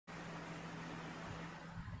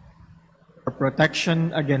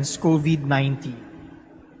protection against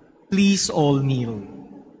COVID-19. Please all kneel.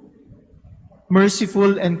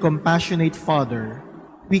 Merciful and compassionate Father,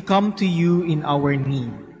 we come to you in our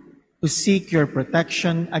need to seek your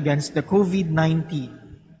protection against the COVID-19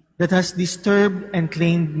 that has disturbed and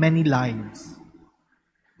claimed many lives.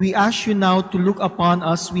 We ask you now to look upon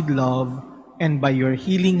us with love and by your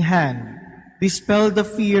healing hand, dispel the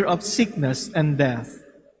fear of sickness and death,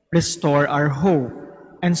 restore our hope,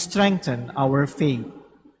 and strengthen our faith.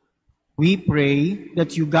 We pray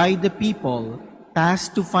that you guide the people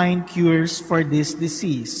tasked to find cures for this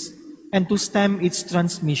disease and to stem its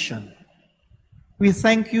transmission. We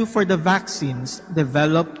thank you for the vaccines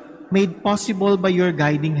developed, made possible by your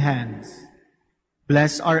guiding hands.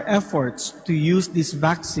 Bless our efforts to use these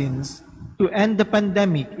vaccines to end the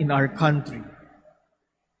pandemic in our country.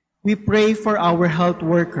 We pray for our health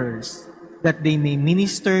workers that they may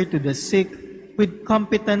minister to the sick with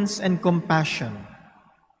competence and compassion.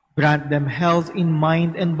 Grant them health in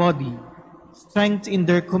mind and body, strength in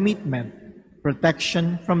their commitment,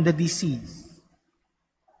 protection from the disease.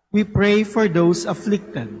 We pray for those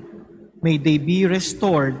afflicted. May they be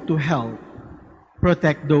restored to health.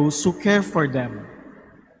 Protect those who care for them.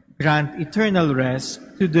 Grant eternal rest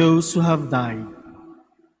to those who have died.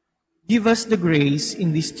 Give us the grace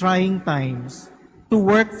in these trying times to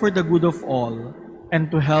work for the good of all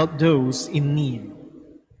and to help those in need.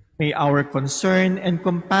 May our concern and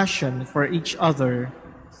compassion for each other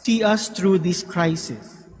see us through this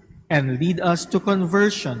crisis and lead us to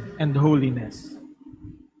conversion and holiness.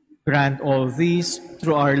 Grant all this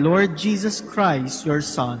through our Lord Jesus Christ, your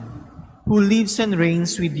Son, who lives and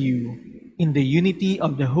reigns with you in the unity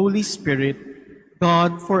of the Holy Spirit,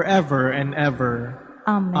 God forever and ever.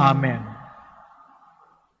 Amen. Amen.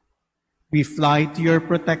 We fly to your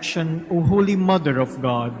protection, O Holy Mother of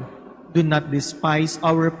God. Do not despise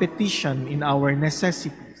our petition in our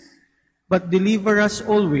necessities, but deliver us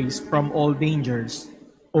always from all dangers,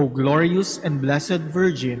 O glorious and blessed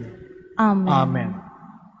Virgin. Amen. Amen.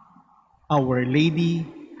 Our Lady,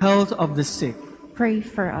 health of the sick, Pray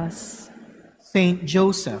for us. Saint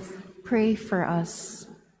Joseph, Pray for us.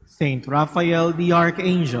 Saint Raphael the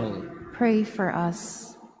Archangel, Pray for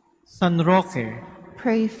us. San Roque,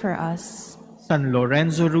 Pray for us. San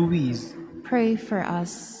Lorenzo Ruiz, Pray for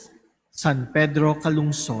us. San Pedro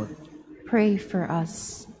Calungsod, Pray for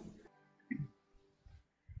us.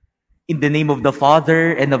 In the name of the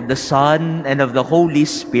Father, and of the Son, and of the Holy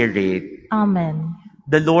Spirit. Amen.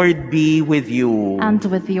 The Lord be with you. And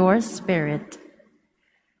with your spirit.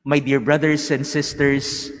 My dear brothers and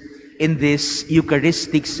sisters, in this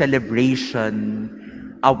Eucharistic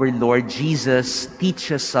celebration, our Lord Jesus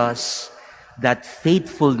teaches us that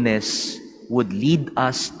faithfulness would lead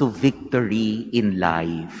us to victory in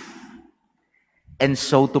life. And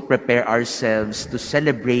so, to prepare ourselves to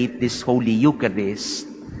celebrate this Holy Eucharist,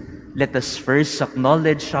 let us first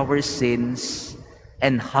acknowledge our sins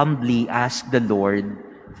and humbly ask the Lord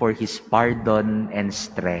for His pardon and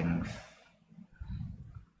strength.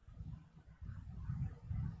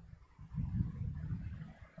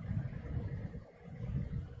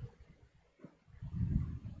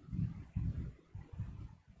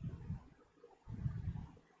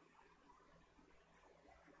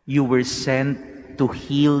 You were sent to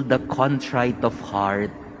heal the contrite of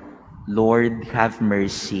heart. Lord, have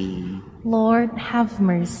mercy. Lord, have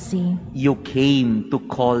mercy. You came to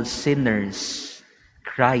call sinners.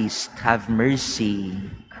 Christ, have mercy.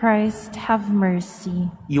 Christ, have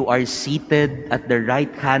mercy. You are seated at the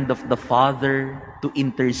right hand of the Father to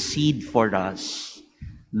intercede for us.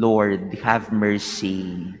 Lord, have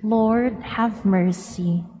mercy. Lord, have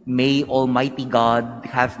mercy. May Almighty God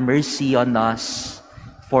have mercy on us,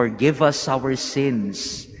 forgive us our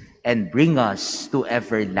sins, and bring us to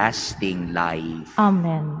everlasting life.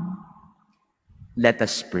 Amen. Let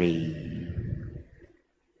us pray.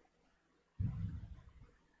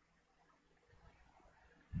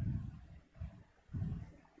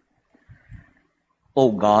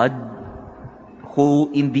 O God,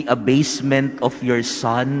 who in the abasement of your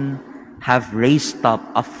Son have raised up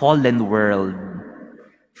a fallen world,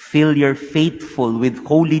 fill your faithful with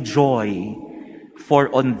holy joy,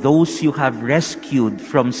 for on those you have rescued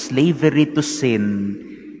from slavery to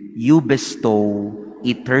sin, you bestow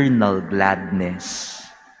eternal gladness.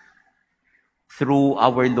 Through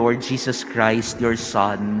our Lord Jesus Christ, your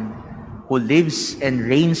Son, who lives and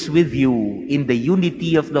reigns with you in the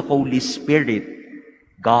unity of the Holy Spirit,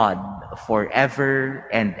 God, forever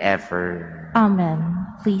and ever. Amen.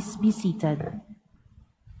 Please be seated.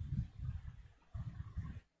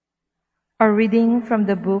 A reading from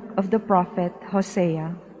the book of the prophet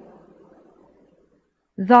Hosea.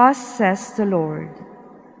 Thus says the Lord,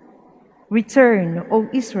 return, O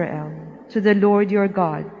Israel, to the Lord your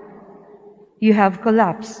God. You have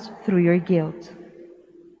collapsed through your guilt.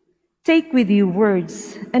 Take with you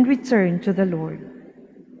words and return to the Lord.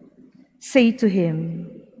 Say to him,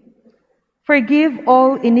 forgive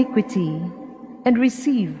all iniquity and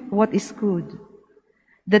receive what is good,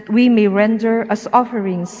 that we may render as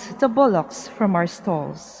offerings the bullocks from our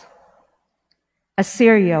stalls.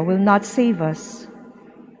 Assyria will not save us,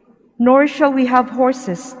 nor shall we have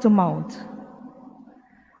horses to mount.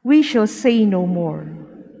 We shall say no more,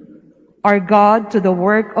 our God to the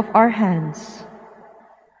work of our hands.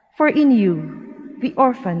 For in you the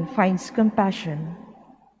orphan finds compassion.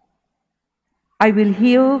 I will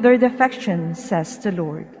heal their defection, says the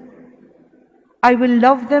Lord. I will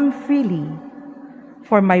love them freely,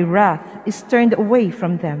 for my wrath is turned away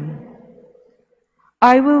from them.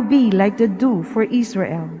 I will be like the dew for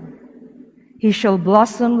Israel. He shall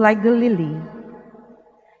blossom like the lily.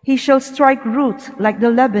 He shall strike root like the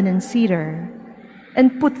Lebanon cedar,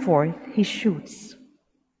 and put forth his shoots.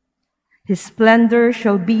 His splendor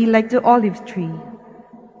shall be like the olive tree,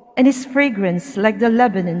 and his fragrance like the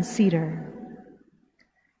Lebanon cedar.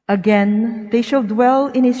 Again they shall dwell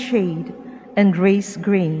in his shade and raise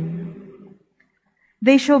grain.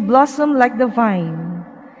 They shall blossom like the vine,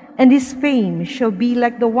 and his fame shall be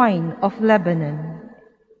like the wine of Lebanon.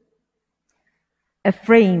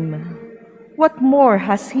 Ephraim, what more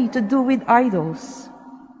has he to do with idols?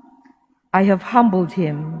 I have humbled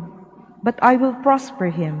him, but I will prosper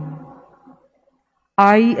him.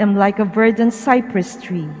 I am like a verdant cypress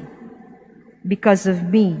tree. Because of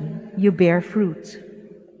me you bear fruit.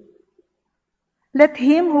 Let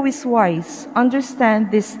him who is wise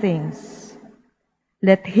understand these things.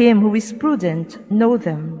 Let him who is prudent know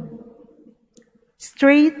them.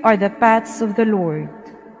 Straight are the paths of the Lord.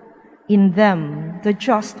 In them the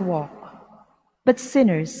just walk, but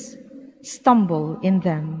sinners stumble in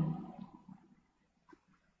them.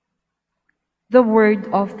 The word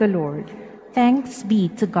of the Lord. Thanks be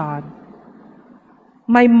to God.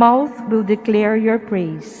 My mouth will declare your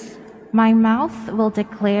praise. My mouth will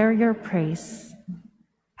declare your praise.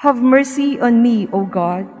 Have mercy on me, O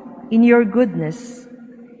God, in your goodness.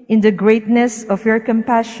 In the greatness of your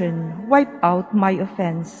compassion, wipe out my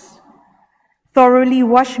offense. Thoroughly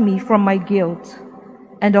wash me from my guilt,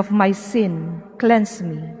 and of my sin cleanse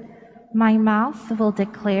me. My mouth will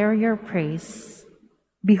declare your praise.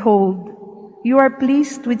 Behold, you are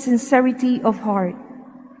pleased with sincerity of heart,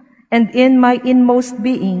 and in my inmost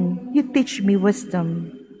being you teach me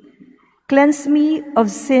wisdom. Cleanse me of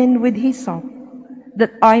sin with hyssop,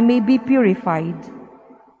 that I may be purified.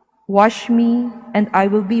 Wash me, and I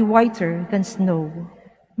will be whiter than snow.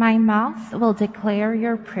 My mouth will declare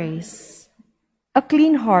your praise. A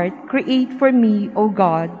clean heart create for me, O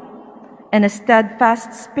God, and a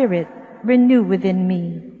steadfast spirit renew within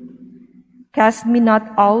me. Cast me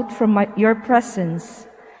not out from your presence,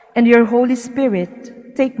 and your Holy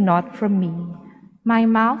Spirit take not from me. My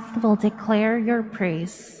mouth will declare your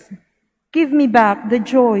praise. Give me back the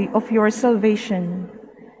joy of your salvation,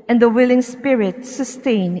 and the willing spirit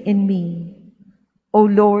sustain in me. O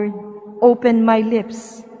Lord, open my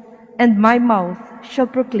lips, and my mouth shall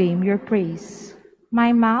proclaim your praise.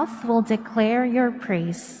 My mouth will declare your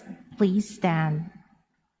praise. Please stand.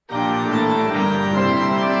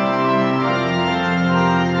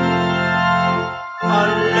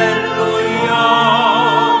 Alleluia,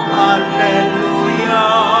 alleluia,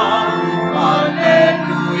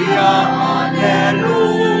 alleluia, alleluia,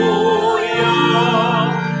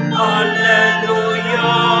 alleluia,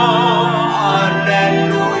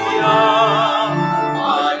 alleluia,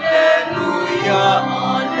 alleluia,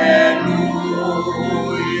 alleluia.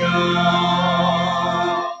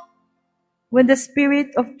 When the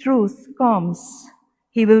Spirit of truth comes,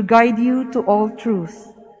 he will guide you to all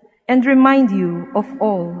truth, and remind you of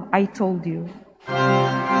all I told you.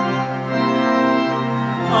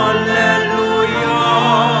 Alleluia,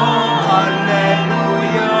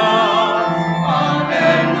 alleluia,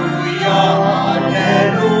 alleluia,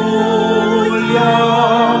 alleluia,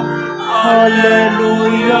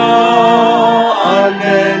 alleluia,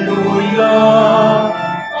 alleluia,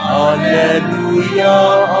 alleluia,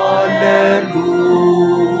 alleluia.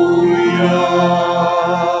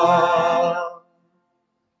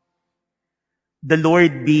 The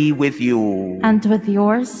Lord be with you. And with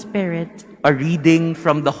your spirit. A reading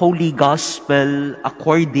from the Holy Gospel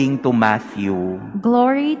according to Matthew.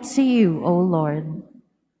 Glory to you, O Lord.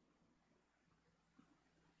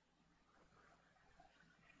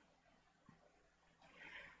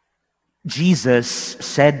 Jesus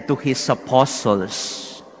said to his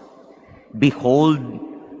apostles, "Behold,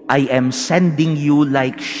 I am sending you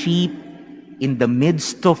like sheep in the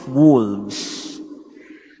midst of wolves.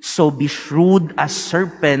 So be shrewd as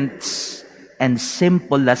serpents and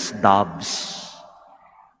simple as doves.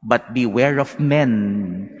 But beware of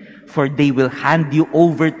men, for they will hand you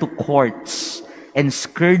over to courts and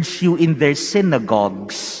scourge you in their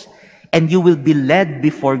synagogues, and you will be led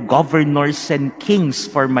before governors and kings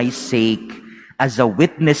for my sake, as a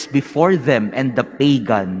witness before them and the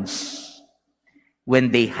pagans. When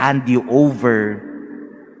they hand you over,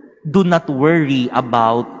 do not worry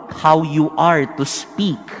about how you are to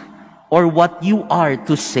speak or what you are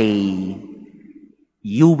to say.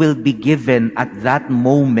 You will be given at that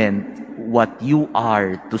moment what you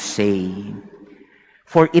are to say.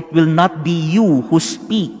 For it will not be you who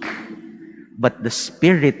speak, but the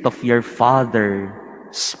Spirit of your Father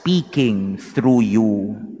speaking through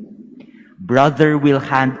you. Brother will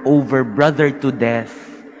hand over brother to death,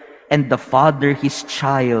 and the father his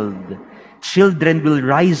child. Children will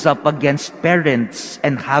rise up against parents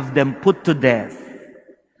and have them put to death.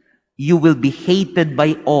 You will be hated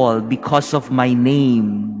by all because of my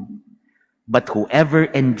name, but whoever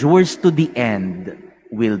endures to the end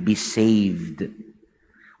will be saved.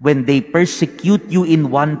 When they persecute you in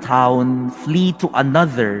one town, flee to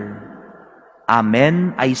another.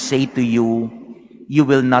 Amen, I say to you, you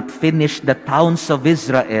will not finish the towns of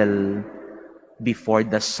Israel before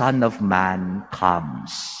the Son of Man comes.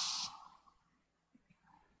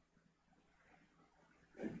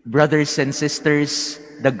 Brothers and sisters,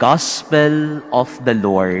 the Gospel of the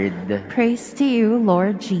Lord. Praise to you,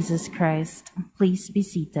 Lord Jesus Christ. Please be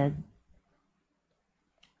seated.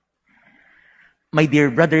 My dear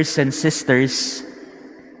brothers and sisters,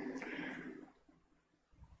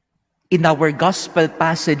 in our Gospel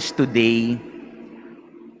passage today,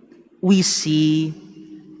 we see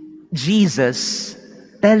Jesus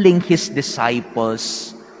telling his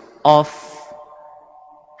disciples of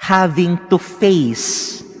having to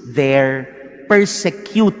face their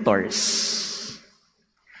persecutors,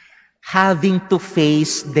 having to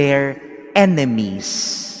face their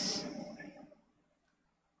enemies.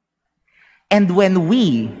 And when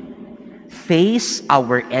we face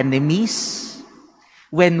our enemies,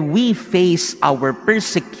 when we face our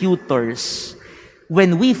persecutors,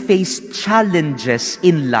 when we face challenges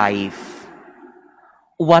in life,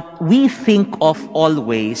 what we think of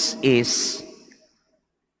always is,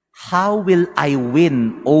 how will I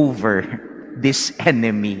win over this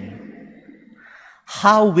enemy?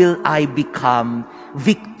 How will I become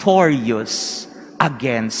victorious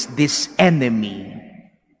against this enemy?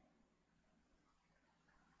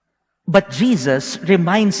 But Jesus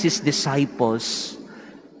reminds his disciples,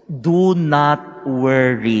 do not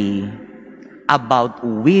worry about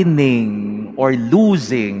winning or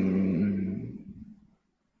losing.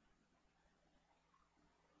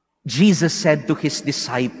 Jesus said to his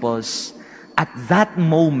disciples, at that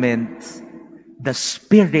moment, the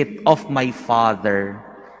Spirit of my Father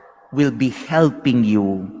will be helping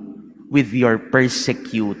you with your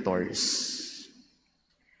persecutors.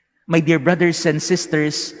 My dear brothers and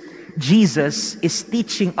sisters, Jesus is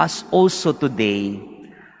teaching us also today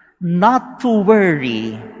not to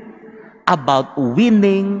worry about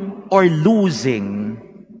winning or losing,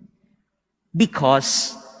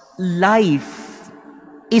 because life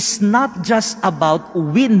is not just about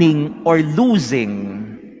winning or losing.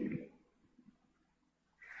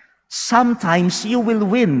 Sometimes you will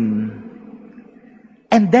win,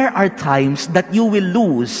 and there are times that you will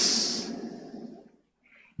lose.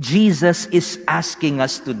 Jesus is asking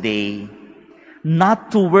us today not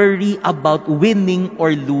to worry about winning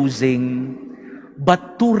or losing,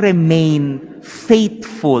 but to remain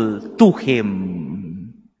faithful to Him.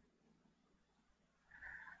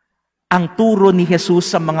 Ang turo ni Jesus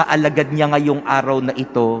sa mga alagad niya ngayong araw na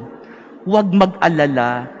ito, huwag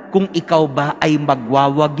mag-alala kung ikaw ba ay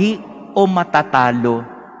magwawagi o matatalo.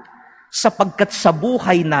 Sapagkat sa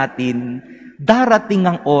buhay natin, darating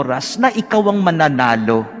ang oras na ikaw ang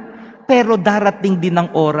mananalo. Pero darating din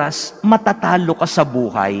ang oras, matatalo ka sa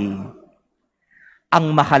buhay. Ang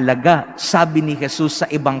mahalaga, sabi ni Jesus sa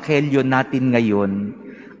ebanghelyo natin ngayon,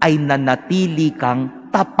 ay nanatili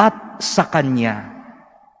kang tapat sa Kanya.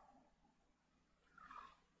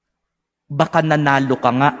 Baka nanalo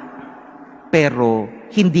ka nga, pero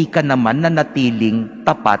hindi ka naman nanatiling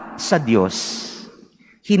tapat sa Diyos.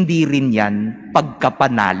 Hindi rin yan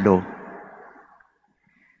pagkapanalo.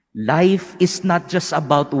 Life is not just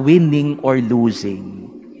about winning or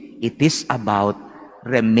losing. It is about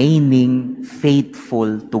remaining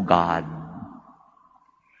faithful to God.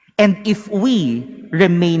 And if we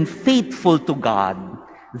remain faithful to God,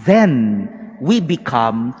 then we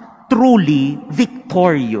become truly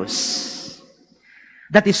victorious.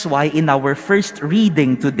 That is why in our first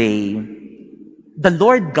reading today, the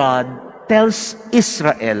Lord God tells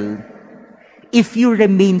Israel, if you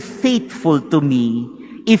remain faithful to me,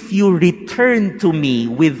 if you return to me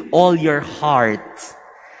with all your heart,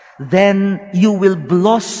 then you will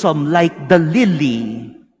blossom like the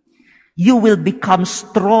lily. You will become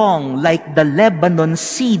strong like the Lebanon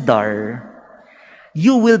cedar.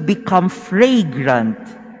 You will become fragrant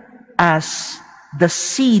as the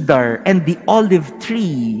cedar and the olive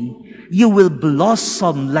tree. You will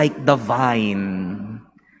blossom like the vine.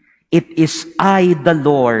 It is I, the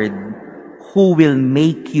Lord, who will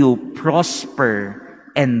make you prosper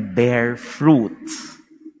and bear fruit.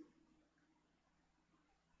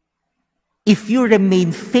 If you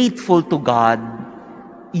remain faithful to God,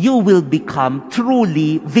 you will become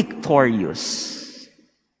truly victorious.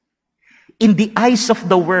 In the eyes of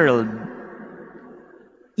the world,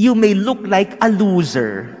 you may look like a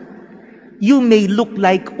loser. You may look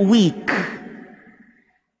like weak.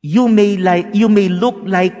 You may look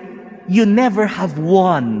like you never have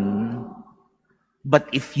won. But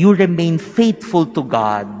if you remain faithful to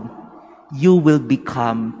God, you will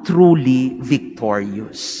become truly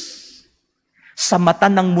victorious. Sa mata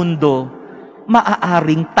ng mundo,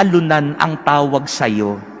 maaaring talunan ang tawag sa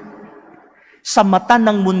iyo. Sa mata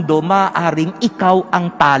ng mundo, maaaring ikaw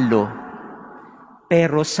ang talo.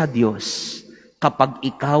 Pero sa Diyos, kapag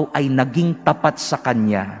ikaw ay naging tapat sa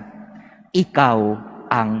Kanya, ikaw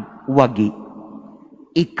ang wagi.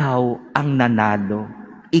 Ikaw ang nanalo.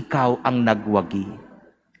 Ikaw ang nagwagi.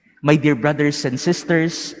 My dear brothers and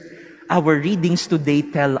sisters, our readings today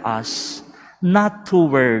tell us not to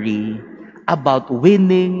worry about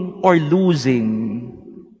winning or losing.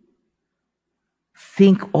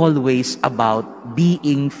 Think always about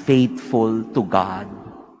being faithful to God.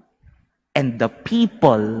 And the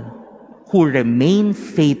people who remain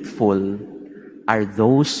faithful are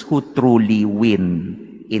those who truly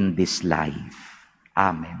win in this life.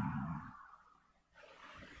 Amen.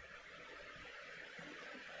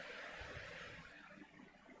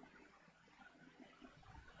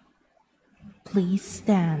 Please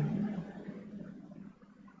stand.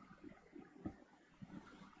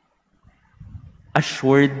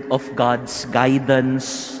 Assured of God's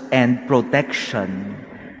guidance and protection,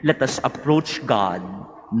 let us approach God,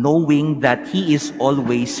 knowing that He is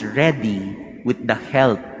always ready with the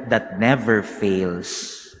help that never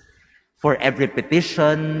fails. For every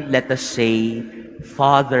petition, let us say,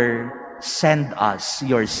 Father, send us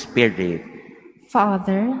your Spirit.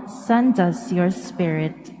 Father, send us your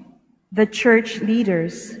Spirit. The church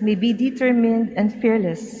leaders may be determined and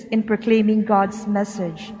fearless in proclaiming God's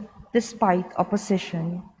message despite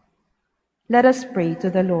opposition. Let us pray to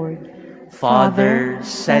the Lord. Father,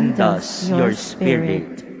 send us your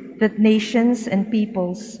Spirit. That nations and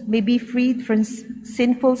peoples may be freed from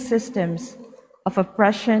sinful systems of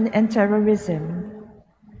oppression and terrorism.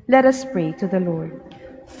 Let us pray to the Lord.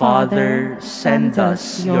 Father, send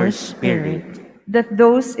us your Spirit. That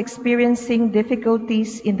those experiencing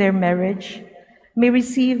difficulties in their marriage may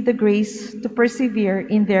receive the grace to persevere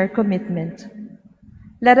in their commitment.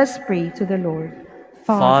 Let us pray to the Lord.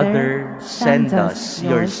 Father, send us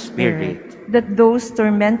your Spirit. That those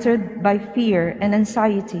tormented by fear and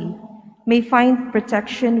anxiety may find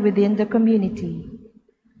protection within the community.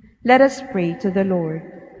 Let us pray to the Lord.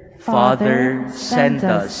 Father, send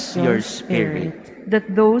us your Spirit.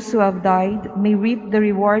 That those who have died may reap the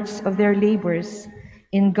rewards of their labors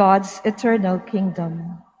in God's eternal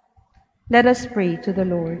kingdom. Let us pray to the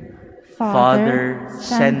Lord. Father,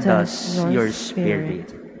 send us your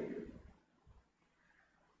Spirit.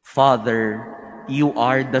 Father, you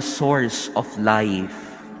are the source of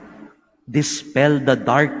life. Dispel the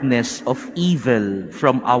darkness of evil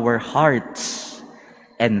from our hearts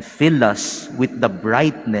and fill us with the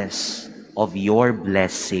brightness of your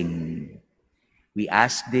blessing. We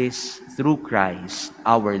ask this through Christ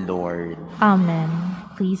our Lord. Amen.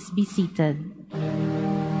 Please be seated.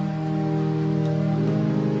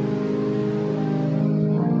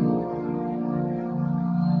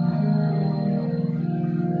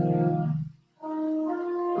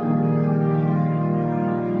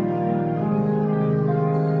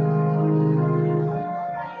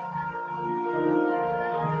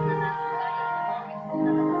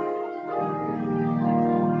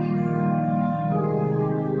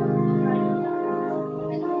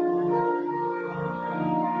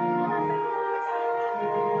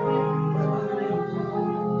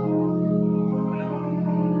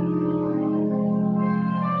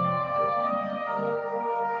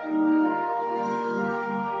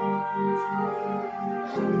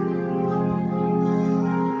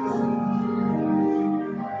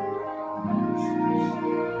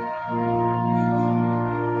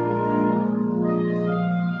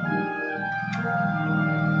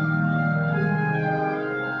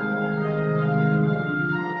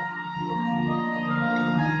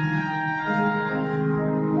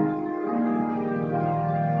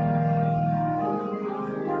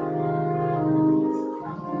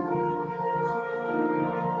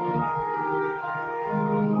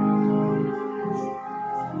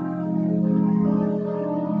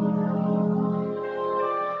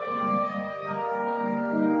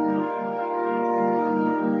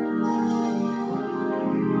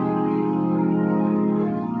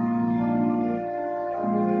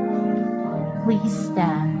 Please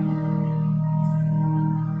stand.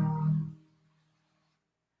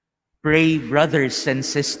 Pray, brothers and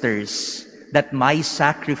sisters, that my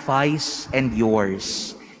sacrifice and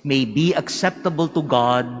yours may be acceptable to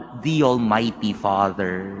God, the Almighty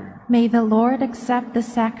Father. May the Lord accept the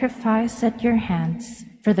sacrifice at your hands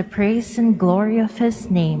for the praise and glory of his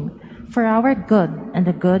name, for our good and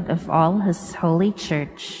the good of all his holy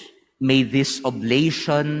church. May this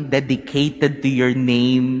oblation dedicated to your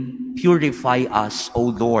name purify us, O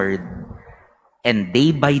Lord, and day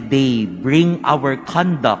by day bring our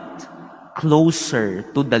conduct closer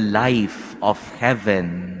to the life of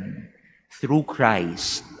heaven. Through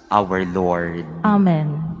Christ our Lord.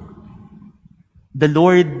 Amen. The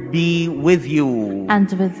Lord be with you.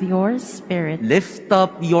 And with your spirit. Lift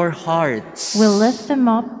up your hearts. We'll lift them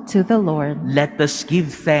up to the Lord. Let us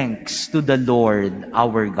give thanks to the Lord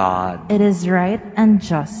our God. It is right and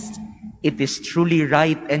just. It is truly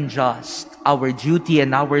right and just, our duty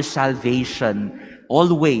and our salvation,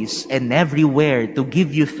 always and everywhere to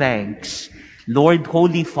give you thanks, Lord,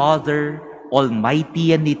 Holy Father,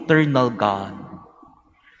 Almighty and eternal God.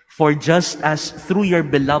 For just as through your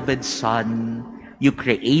beloved Son, you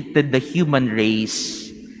created the human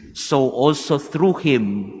race, so also through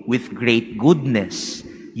him, with great goodness,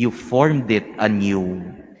 you formed it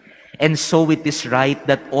anew. And so it is right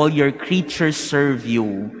that all your creatures serve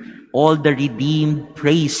you, all the redeemed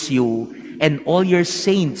praise you, and all your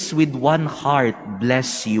saints with one heart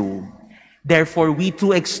bless you. Therefore we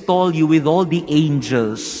too extol you with all the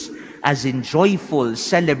angels, as in joyful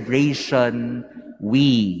celebration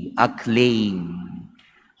we acclaim.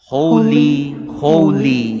 Holy,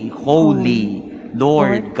 holy, holy,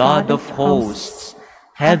 Lord God of hosts,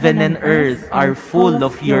 heaven and earth are full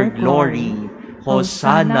of your glory.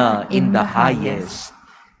 Hosanna in the highest.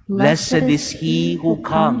 Blessed is he who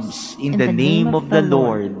comes in the name of the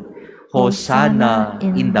Lord. Hosanna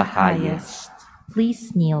in the highest.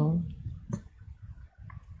 Please kneel.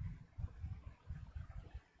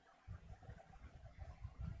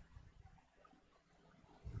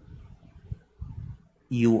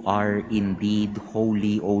 You are indeed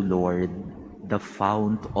holy, O Lord, the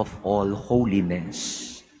fount of all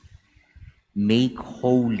holiness. Make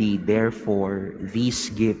holy, therefore, these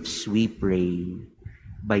gifts, we pray,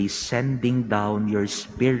 by sending down your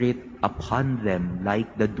Spirit upon them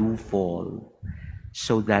like the dewfall,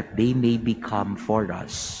 so that they may become for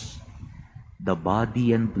us the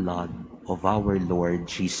body and blood of our Lord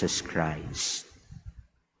Jesus Christ.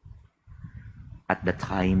 At the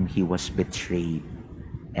time he was betrayed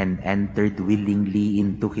and entered willingly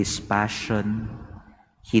into his passion,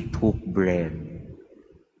 he took bread,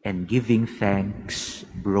 and giving thanks,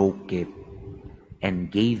 broke it,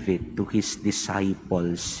 and gave it to his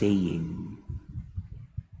disciples, saying,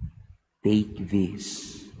 "Take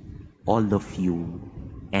this, all of you,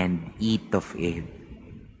 and eat of it,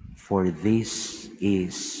 for this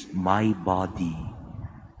is my body,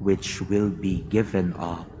 which will be given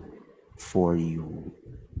up for you."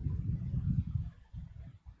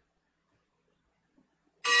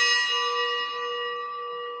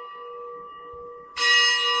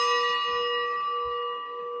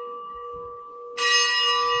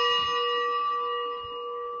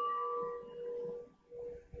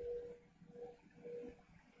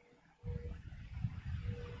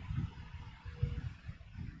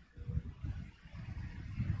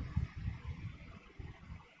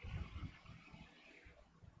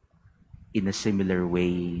 In a similar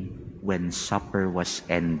way, when supper was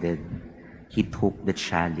ended, he took the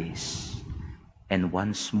chalice, and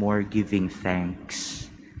once more giving thanks,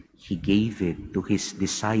 he gave it to his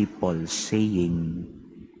disciples, saying,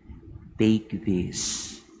 "Take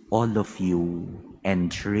this, all of you, and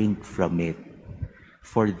drink from it,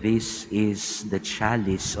 for this is the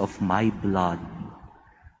chalice of my blood,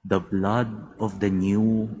 the blood of the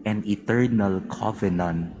new and eternal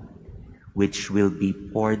covenant, which will be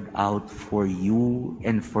poured out for you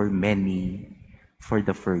and for many for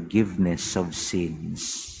the forgiveness of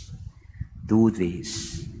sins. Do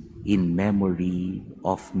this in memory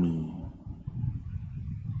of me."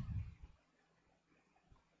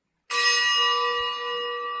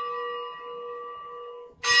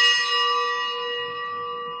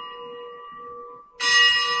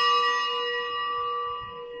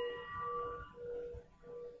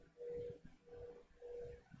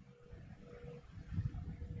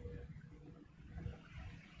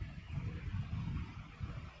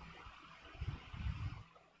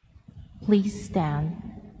 Please stand.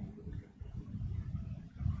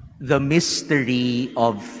 The mystery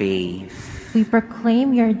of faith. We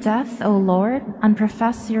proclaim your death, O Lord, and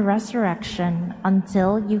profess your resurrection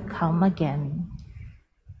until you come again.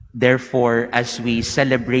 Therefore, as we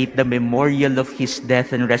celebrate the memorial of his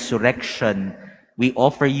death and resurrection, we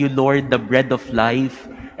offer you, Lord, the bread of life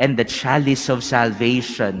and the chalice of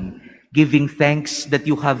salvation, giving thanks that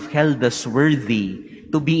you have held us worthy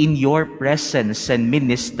to be in your presence and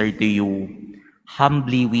minister to you.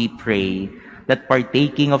 Humbly we pray that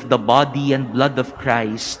partaking of the body and blood of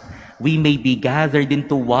Christ, we may be gathered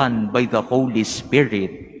into one by the Holy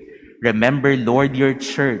Spirit. Remember, Lord, your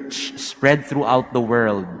church spread throughout the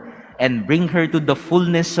world and bring her to the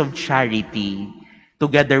fullness of charity,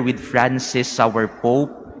 together with Francis, our Pope,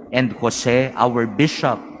 and Jose, our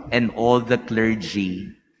Bishop, and all the clergy.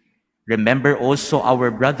 Remember also our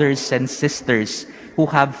brothers and sisters who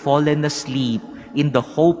have fallen asleep in the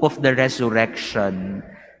hope of the resurrection,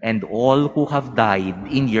 and all who have died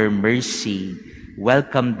in your mercy.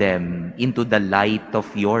 Welcome them into the light of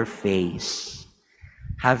your face.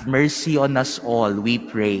 Have mercy on us all, we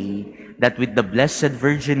pray, that with the Blessed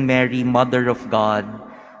Virgin Mary, Mother of God,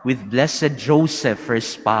 with blessed Joseph, her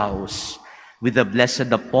spouse, with the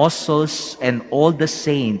blessed apostles and all the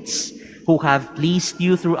saints who have pleased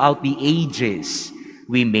you throughout the ages,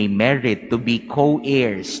 we may merit to be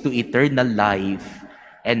co-heirs to eternal life,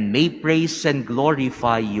 and may praise and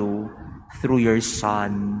glorify you through your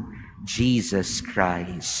Son, Jesus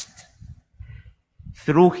Christ.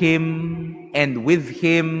 Through him, and with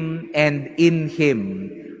him, and in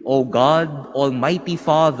him, O God, Almighty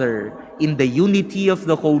Father, in the unity of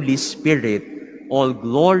the Holy Spirit, all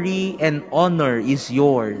glory and honor is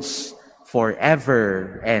yours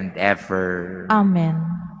forever and ever. Amen.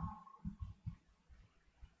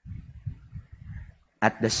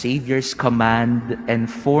 At the Savior's command and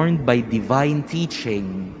formed by divine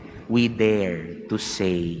teaching, we dare to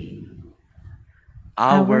say,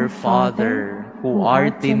 Our Father, who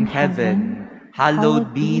art in heaven,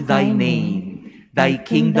 hallowed be thy name. Thy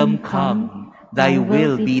kingdom come, thy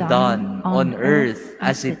will be done on earth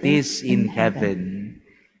as it is in heaven.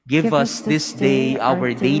 Give us this day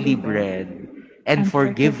our daily bread, and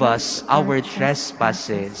forgive us our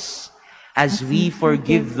trespasses, as we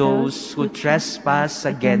forgive those who trespass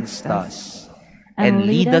against us. And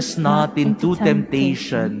lead us not into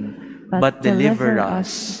temptation, but deliver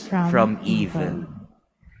us from evil.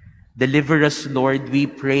 Deliver us, Lord, we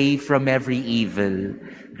pray, from every evil.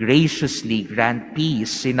 Graciously grant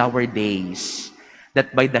peace in our days,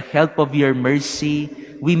 that by the help of your mercy,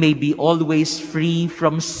 we may be always free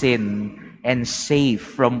from sin and safe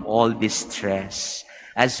from all distress,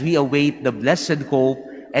 as we await the blessed hope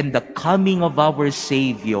and the coming of our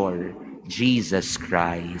Savior, Jesus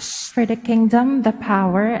Christ. For the kingdom, the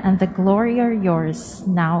power, and the glory are yours,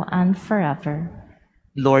 now and forever.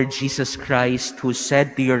 Lord Jesus Christ, who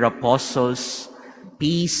said to your apostles,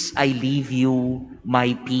 Peace I leave you,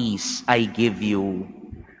 my peace I give you.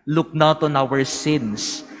 Look not on our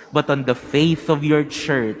sins, but on the faith of your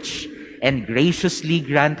church, and graciously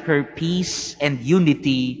grant her peace and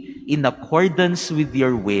unity in accordance with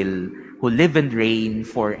your will, who live and reign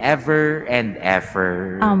forever and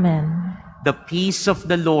ever. Amen. The peace of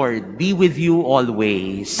the Lord be with you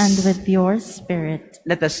always. And with your spirit.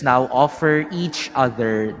 Let us now offer each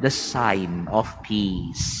other the sign of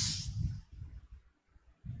peace.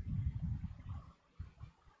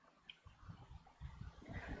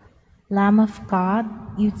 Lamb of God,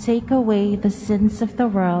 you take away the sins of the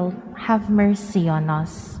world, have mercy on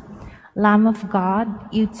us. Lamb of God,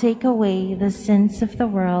 you take away the sins of the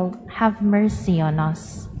world, have mercy on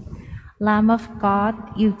us. Lamb of God,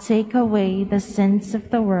 you take away the sins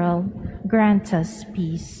of the world, grant us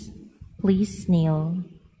peace. Please kneel.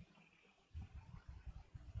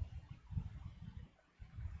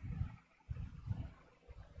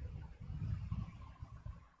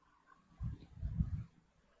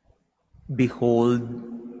 Behold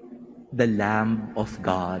the Lamb of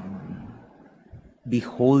God.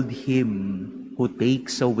 Behold him who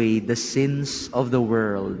takes away the sins of the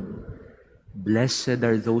world. Blessed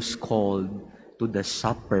are those called to the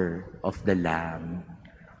supper of the Lamb.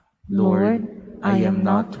 Lord, I am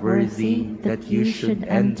not worthy that you should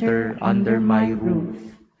enter under my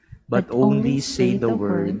roof, but only say the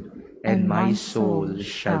word, and my soul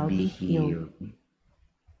shall be healed.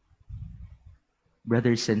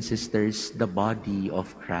 Brothers and sisters, the body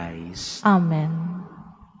of Christ. Amen.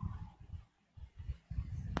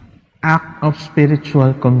 Act of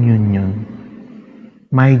spiritual communion.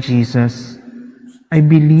 My Jesus, I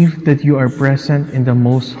believe that you are present in the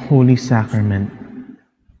most holy sacrament.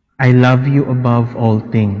 I love you above all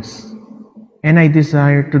things, and I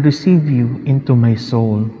desire to receive you into my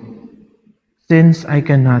soul. Since I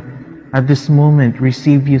cannot at this moment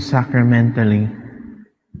receive you sacramentally,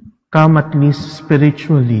 come at least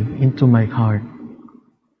spiritually into my heart.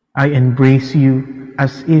 I embrace you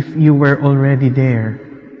as if you were already there,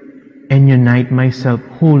 and unite myself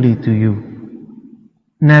wholly to you.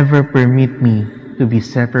 Never permit me to be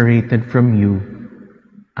separated from you.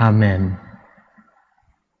 Amen.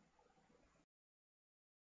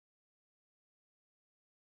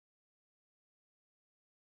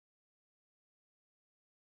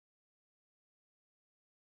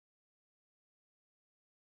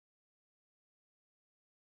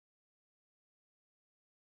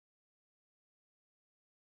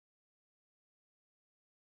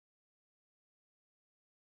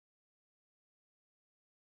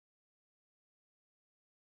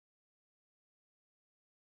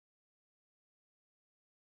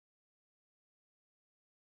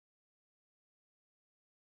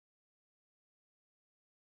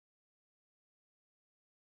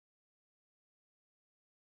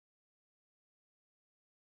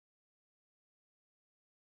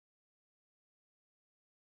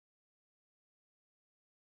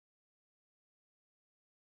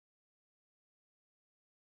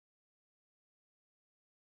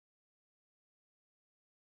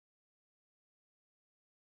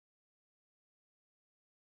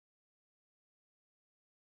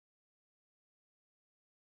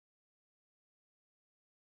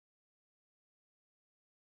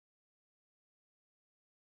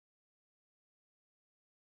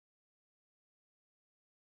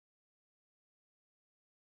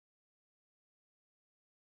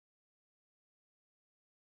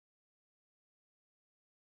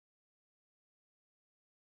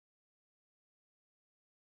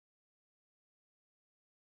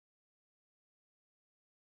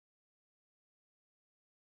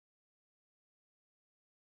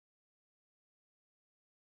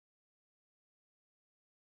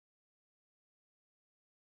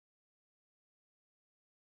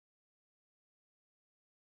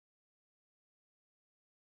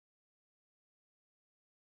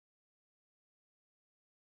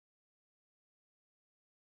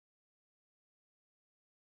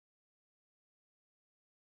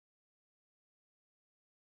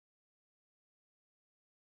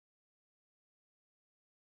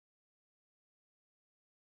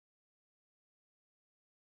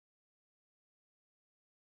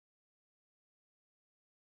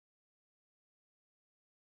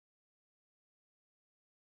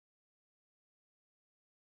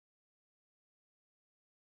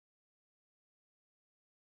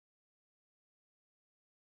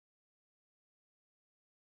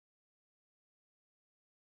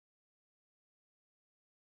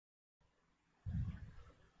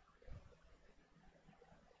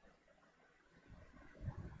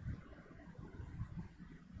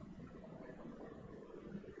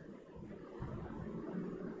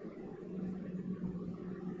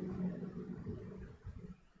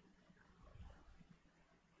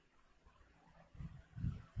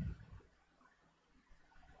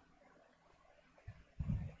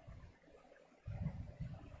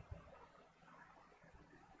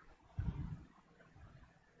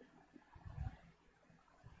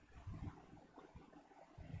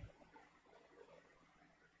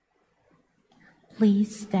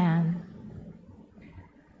 Please stand.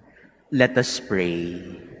 Let us pray.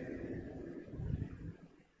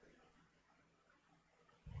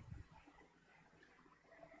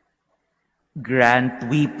 Grant,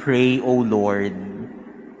 we pray, O Lord,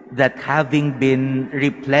 that having been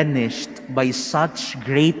replenished by such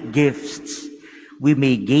great gifts, we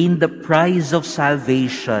may gain the prize of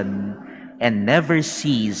salvation and never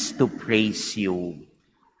cease to praise you.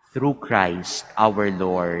 Through Christ our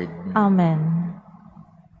Lord. Amen.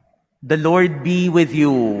 The Lord be with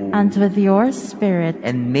you. And with your spirit.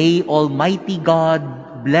 And may Almighty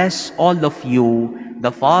God bless all of you,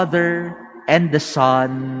 the Father, and the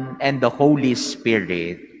Son, and the Holy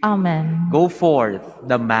Spirit. Amen. Go forth,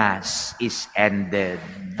 the Mass is ended.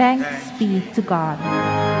 Thanks be to God.